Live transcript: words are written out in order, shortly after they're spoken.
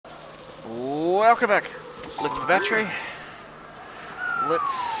welcome back. Lift the battery.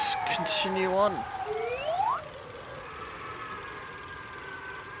 Let's continue on.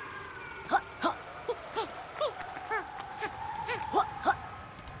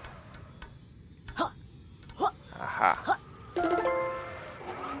 Aha.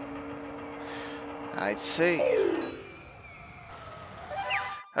 I see.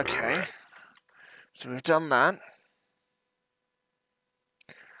 Okay. So we've done that.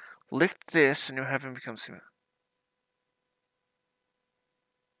 Lift this and your heaven becomes human.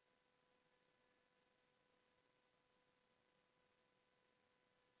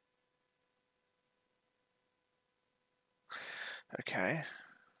 Okay.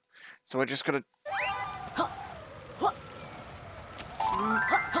 So we're just gonna...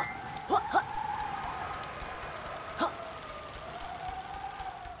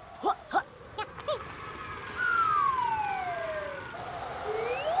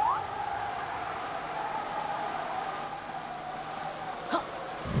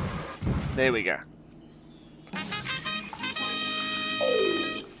 There we go.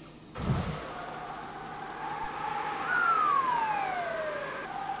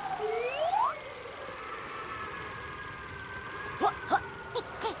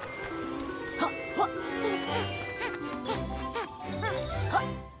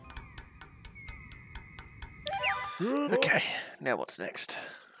 Okay, now what's next?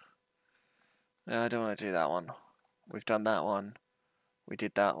 No, I don't want to do that one. We've done that one. We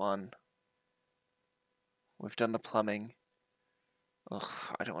did that one. We've done the plumbing. Ugh,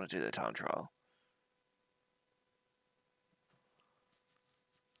 I don't want to do the time trial.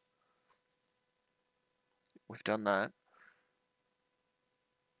 We've done that.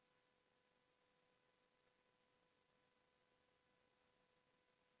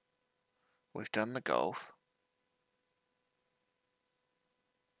 We've done the golf.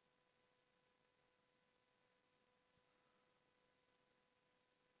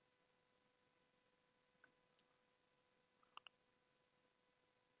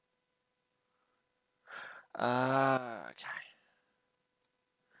 Okay.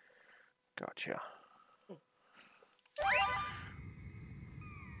 Gotcha.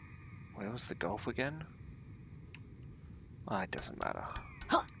 Where was the golf again? Ah, it doesn't matter.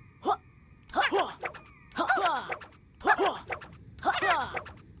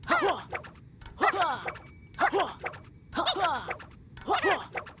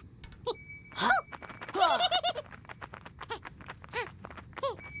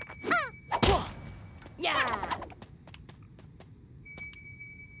 Yeah.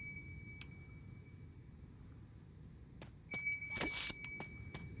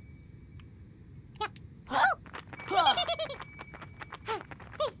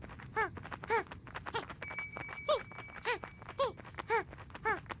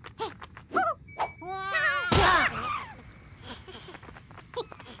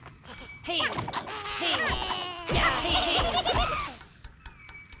 Hey, hey, yeah, hey, hey.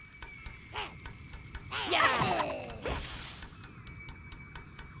 Yeah.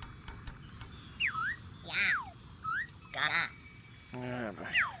 Yeah, but...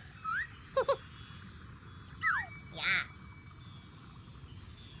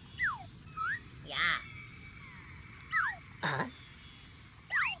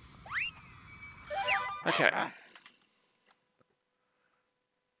 Okay.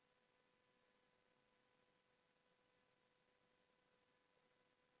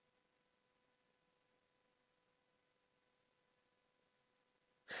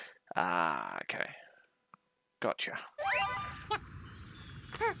 Ah, okay. Gotcha.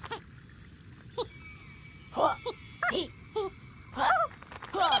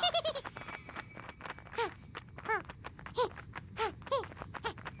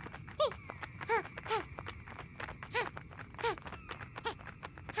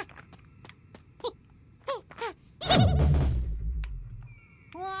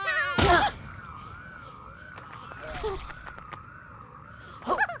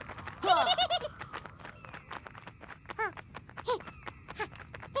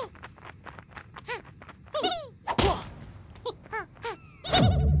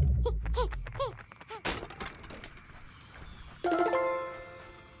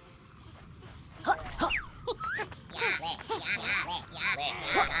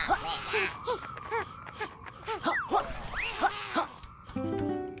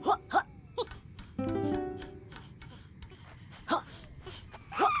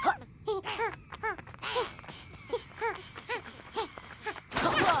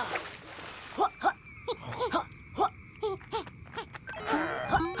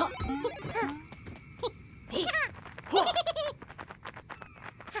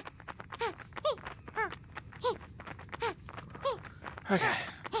 Okay.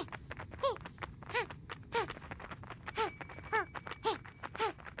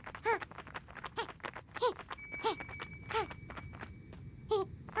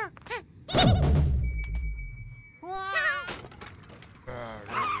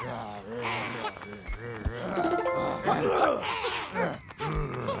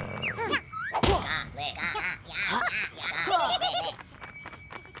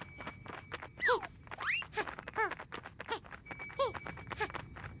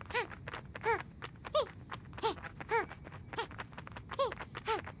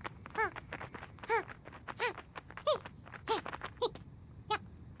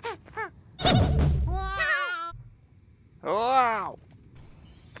 Wow!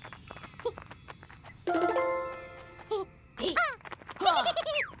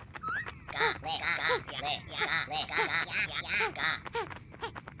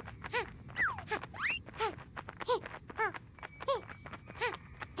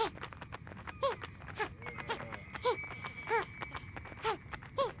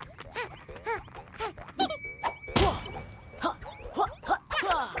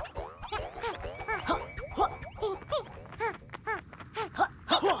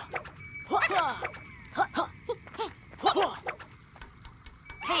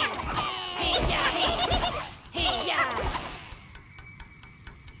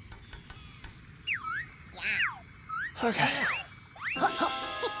 Okay.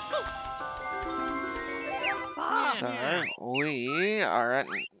 So we are at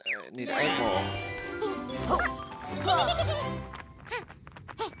need 8 more.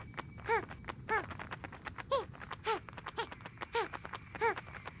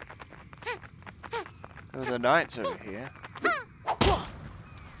 Oh, the knight's over here.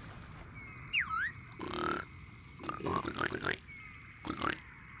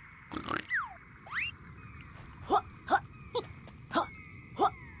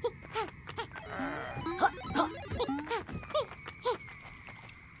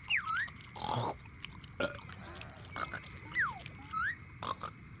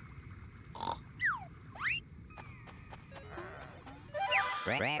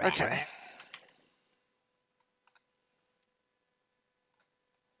 Okay.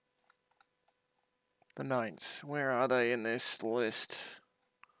 The knights. Where are they in this list?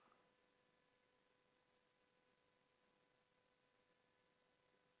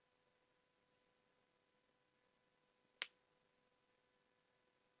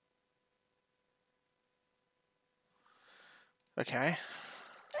 Okay.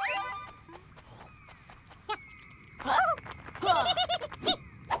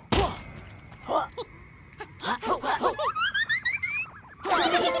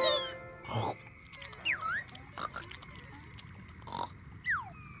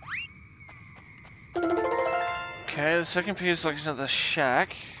 Okay, the second piece is looking at the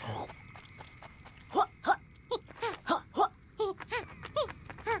shack.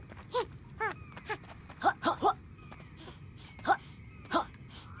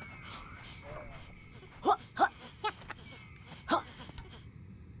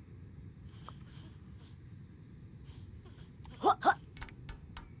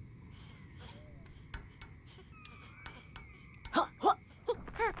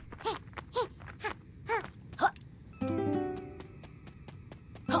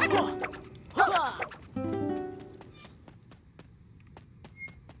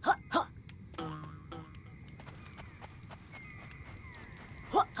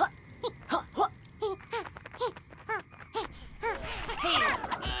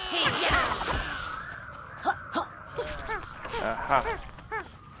 Aha.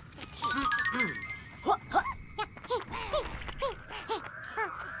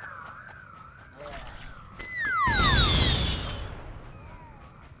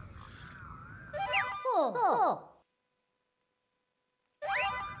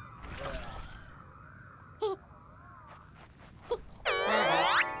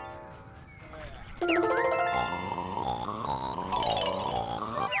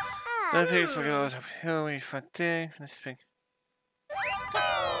 That piece look at those up here. We find day. This big.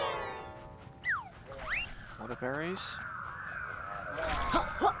 Water berries.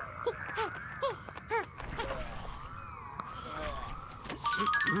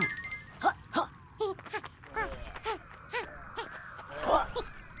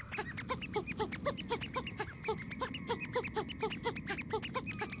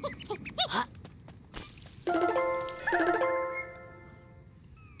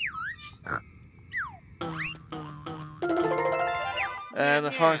 And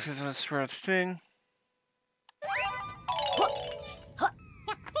the fox is a square thing.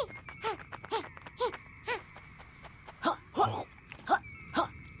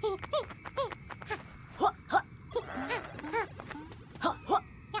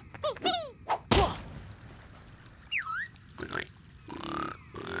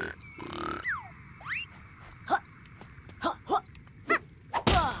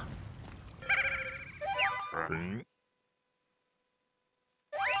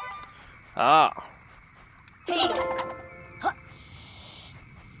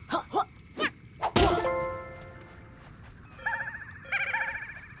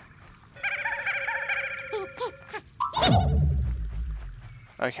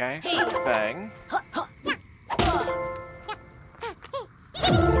 Okay, so bang.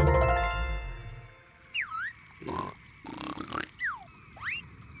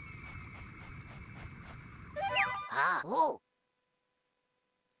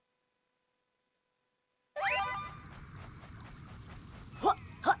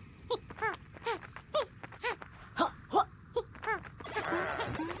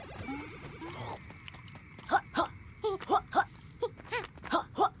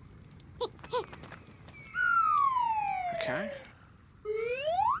 Okay.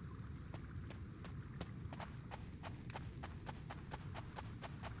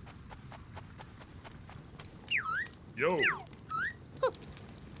 Yo.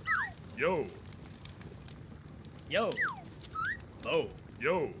 Yo. Yo. Oh.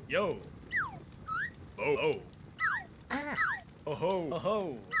 Yo. Yo. Oh. Oh. Oh ho. Oh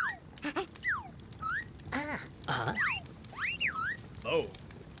ho. Oh.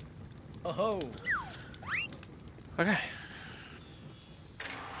 Oh ho. Okay.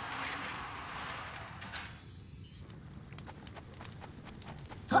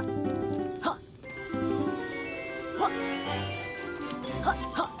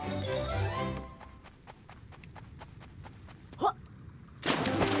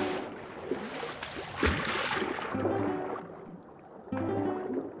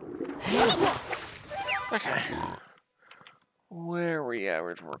 Okay. Where are we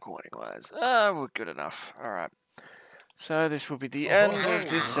average recording wise? We're good enough. Alright. So this will be the end of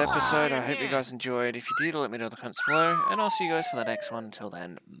this episode. I hope you guys enjoyed. If you did, let me know in the comments below. And I'll see you guys for the next one. Until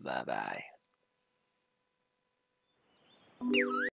then, bye bye.